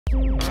Hey,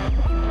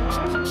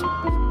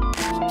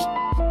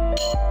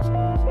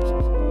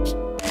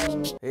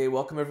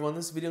 welcome everyone. In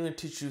this video I'm going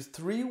to teach you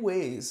 3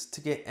 ways to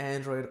get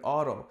Android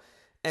Auto.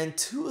 And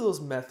 2 of those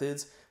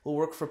methods will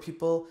work for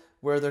people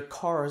where their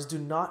cars do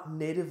not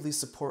natively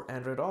support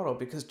Android Auto,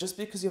 because just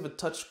because you have a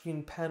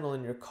touchscreen panel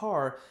in your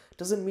car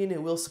doesn't mean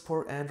it will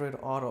support Android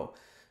Auto.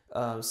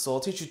 So I'll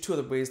teach you 2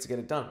 other ways to get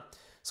it done.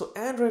 So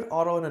Android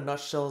Auto in a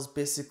nutshell is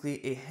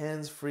basically a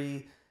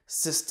hands-free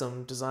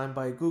system designed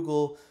by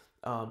Google,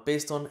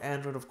 based on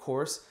Android of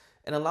course,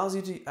 and allows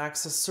you to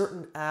access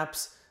certain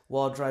apps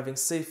while driving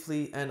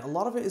safely, and a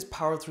lot of it is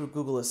powered through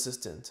Google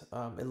Assistant.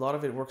 A lot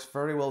of it works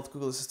very well with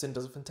Google Assistant,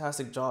 does a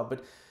fantastic job,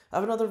 but I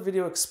have another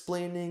video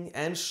explaining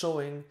and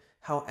showing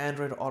how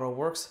Android Auto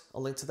works.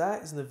 A link to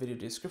that is in the video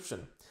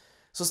description.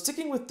 So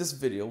sticking with this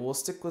video, we'll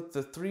stick with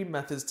the 3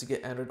 methods to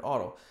get Android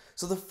Auto.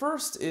 So the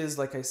first is,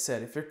 like I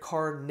said, if your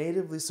car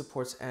natively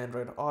supports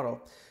Android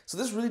Auto. So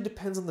this really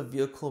depends on the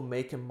vehicle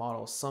make and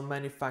model. Some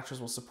manufacturers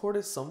will support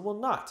it, some will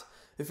not.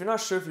 If you're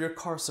not sure if your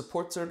car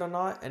supports it or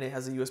not, and it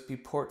has a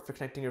USB port for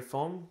connecting your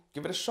phone,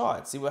 give it a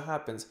shot, see what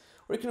happens.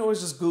 Or you can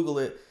always just Google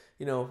it,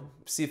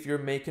 see if your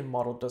make and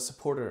model does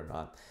support it or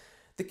not.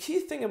 The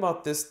key thing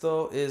about this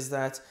though is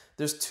that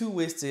there's 2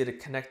 ways to get it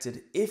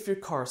connected if your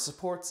car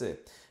supports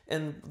it.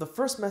 And the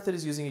first method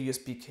is using a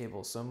USB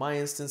cable. So in my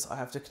instance, I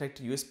have to connect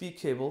a USB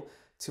cable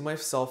to my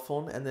cell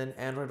phone, and then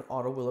Android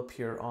Auto will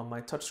appear on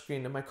my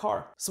touchscreen in my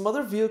car. Some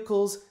other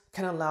vehicles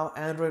can allow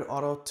Android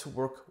Auto to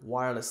work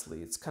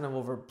wirelessly. It's kind of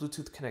over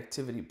Bluetooth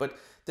connectivity, but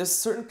there's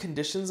certain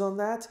conditions on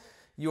that.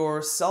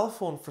 Your cell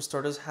phone, for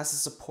starters, has to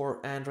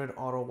support Android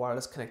Auto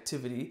wireless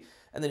connectivity,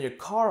 and then your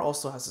car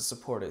also has to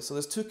support it. So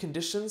there's 2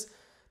 conditions.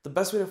 The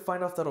best way to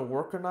find out if that'll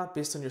work or not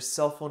based on your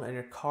cell phone and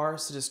your car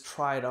is to just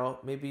try it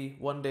out maybe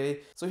one day.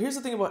 So here's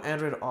the thing about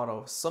Android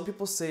Auto. Some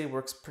people say it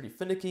works pretty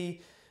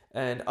finicky,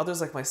 and others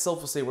like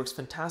myself will say it works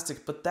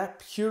fantastic, but that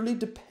purely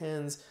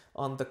depends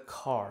on the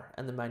car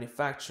and the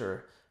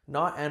manufacturer,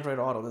 not Android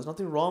Auto. There's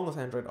nothing wrong with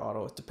Android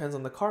Auto. It depends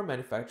on the car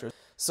manufacturer.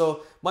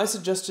 So my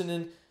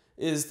suggestion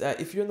is that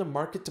if you're in the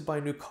market to buy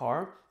a new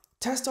car,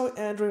 test out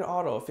Android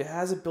Auto. If it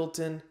has it built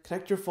in,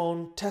 connect your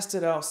phone, test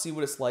it out, see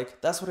what it's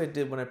like. That's what I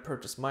did when I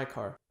purchased my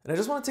car. And I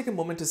just want to take a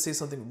moment to say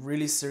something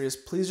really serious.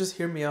 Please just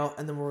hear me out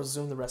and then we'll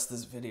resume the rest of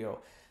this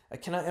video. I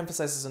cannot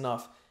emphasize this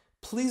enough.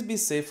 Please be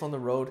safe on the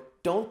road.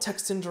 Don't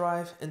text and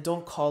drive, and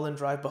don't call and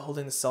drive by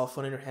holding the cell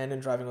phone in your hand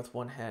and driving with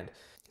one hand.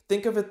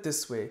 Think of it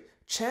this way.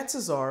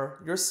 Chances are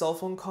your cell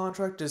phone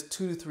contract is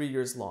 2 to 3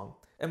 years long,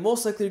 and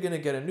most likely you're going to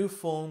get a new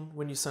phone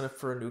when you sign up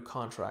for a new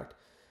contract.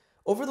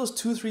 Over those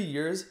 2-3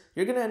 years,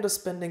 you're going to end up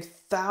spending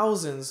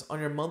thousands on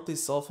your monthly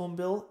cell phone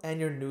bill and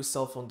your new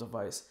cell phone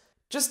device.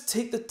 Just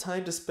take the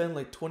time to spend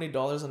like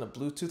 $20 on a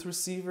Bluetooth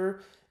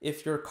receiver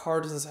if your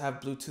car doesn't have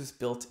Bluetooth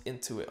built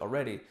into it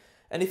already.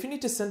 And if you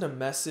need to send a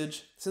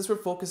message, since we're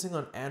focusing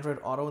on Android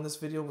Auto in this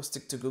video, we'll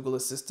stick to Google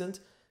Assistant.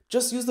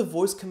 Just use the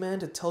voice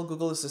command to tell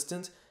Google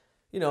Assistant,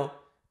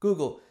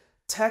 Google,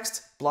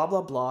 text blah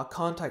blah blah,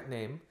 contact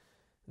name,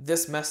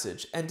 this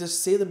message, and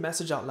just say the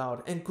message out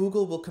loud, and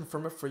Google will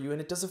confirm it for you,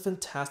 and it does a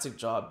fantastic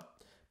job.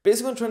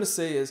 Basically what I'm trying to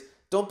say is,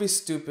 don't be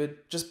stupid,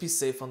 just be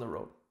safe on the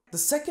road. The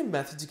second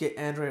method to get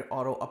Android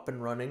Auto up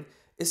and running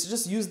is to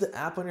just use the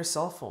app on your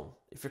cell phone.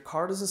 If your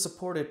car doesn't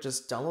support it,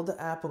 just download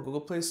the app on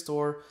Google Play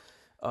Store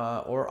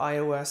or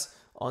iOS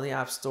on the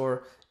App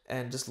Store,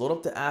 and just load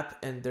up the app,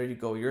 and there you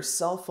go. Your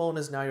cell phone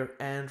is now your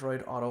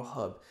Android Auto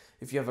hub.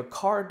 If you have a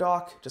car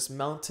dock, just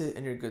mount it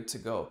and you're good to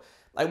go.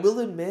 I will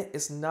admit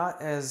it's not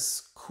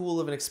as cool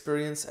of an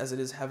experience as it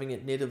is having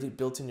it natively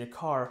built in your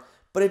car,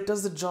 but it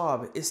does the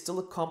job. It still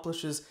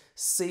accomplishes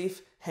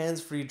safe,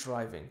 hands-free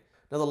driving.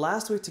 Now the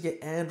last way to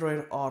get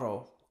Android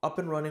Auto up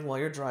and running while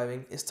you're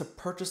driving is to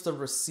purchase the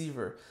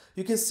receiver.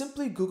 You can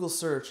simply Google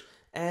search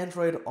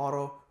Android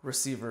Auto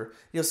receiver.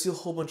 You'll see a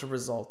whole bunch of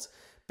results.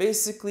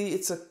 Basically,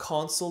 it's a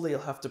console that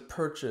you'll have to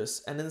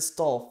purchase and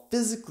install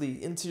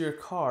physically into your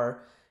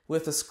car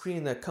with a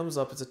screen that comes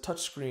up. It's a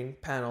touchscreen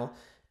panel,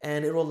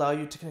 and it will allow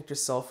you to connect your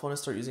cell phone and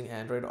start using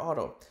Android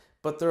Auto.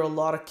 But there are a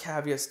lot of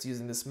caveats to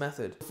using this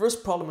method. The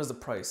first problem is the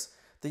price.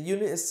 The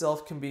unit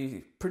itself can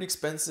be pretty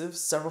expensive,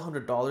 several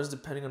 $100s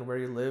depending on where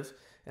you live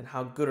and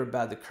how good or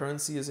bad the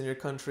currency is in your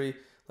country.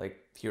 Like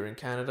here in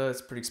Canada,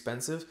 it's pretty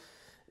expensive.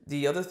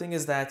 The other thing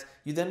is that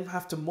you then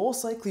have to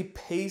most likely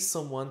pay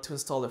someone to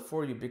install it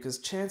for you, because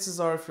chances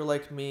are, if you're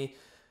like me,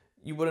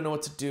 you wouldn't know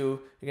what to do.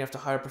 You're gonna have to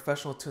hire a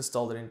professional to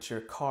install it into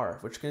your car,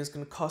 which is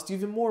gonna cost you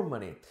even more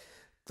money.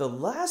 The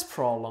last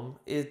problem,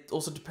 it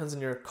also depends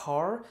on your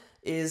car,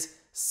 is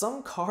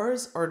some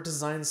cars are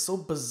designed so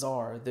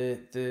bizarre.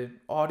 The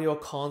audio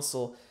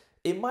console,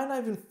 it might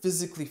not even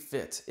physically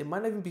fit. It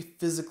might not even be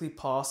physically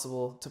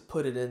possible to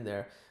put it in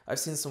there. I've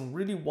seen some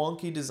really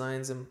wonky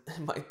designs in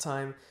my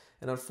time,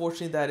 and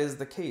unfortunately that is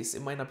the case.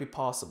 It might not be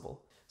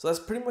possible. So that's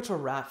pretty much a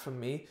wrap from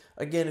me.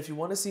 Again, if you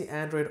want to see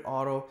Android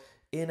Auto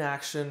in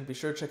action, be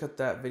sure to check out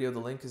that video. The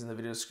link is in the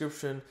video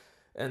description.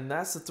 And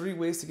that's the 3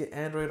 ways to get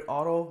Android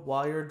Auto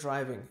while you're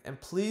driving. And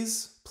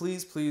please,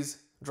 please, please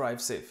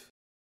drive safe.